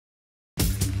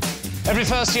Every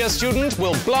first-year student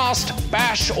will blast,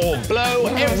 bash or blow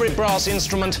every brass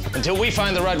instrument until we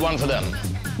find the right one for them.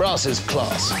 Brass is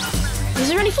class. Is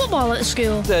there any football at the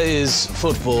school? There is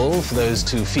football for those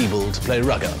too feeble to play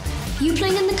rugger. You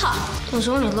playing in the cup? I was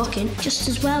only looking. Just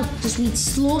as well, because we'd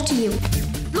slaughter you.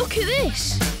 Look at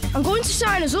this. I'm going to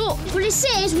sign us up. But it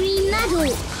says we need an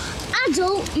adult.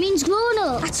 Adult means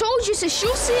grown-up. I told you to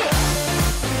shut it.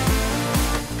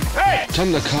 Hey!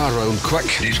 Turn the car round quick.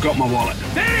 He's got my wallet.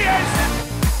 There he is!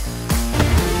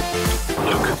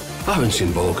 Look, I haven't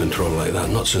seen ball control like that,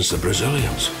 not since the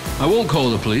Brazilians. I won't call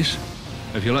the police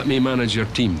if you let me manage your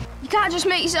team. You can't just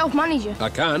make yourself manager. I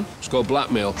can. It's called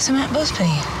blackmail. So Matt Busby,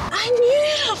 I knew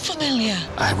you looked familiar.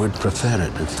 I would prefer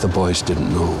it if the boys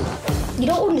didn't know. You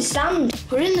don't understand.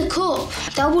 We're in the cup.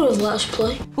 Dad would have let us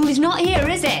play. Well, he's not here,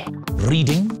 is it?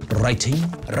 Reading, writing,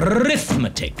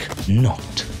 arithmetic,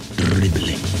 not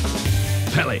dribbling.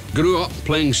 Pele grew up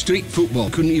playing street football.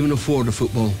 Couldn't even afford a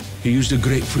football. He used a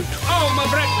grapefruit. Oh, my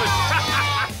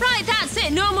breakfast! Right, that's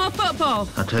it. No more football.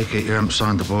 I take it you haven't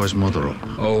signed the boy's mother up.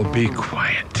 Oh, be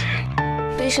quiet.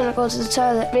 Who's going to go to the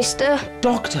toilet? Mister?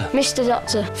 Doctor. Mr.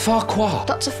 Doctor. Farquhar.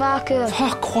 Dr. Farquhar.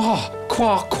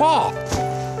 Farquhar. Qua.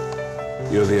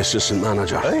 You're the assistant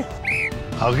manager. Hey?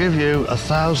 I'll give you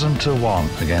 1,000 to 1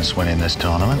 against winning this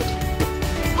tournament.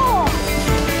 Oh!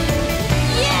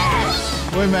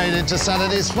 Yes! We made it to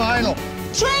Saturday's final.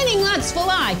 Training lads for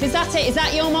life, is that it? Is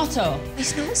that your motto?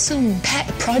 It's not some pet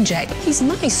project. He's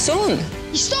my son.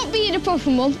 You stopped being a proper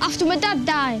mum after my dad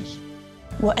died.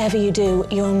 Whatever you do,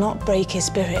 you'll not break his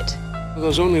spirit.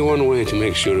 There's only one way to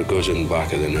make sure it goes in the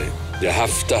back of the net. You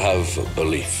have to have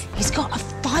belief. He's got a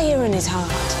fire in his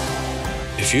heart.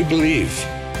 If you believe,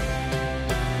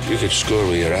 you could score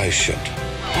with your eyes shut.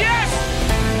 Yes!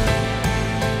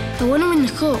 I want to win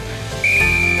the cup.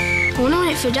 I want to win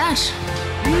it for Dad.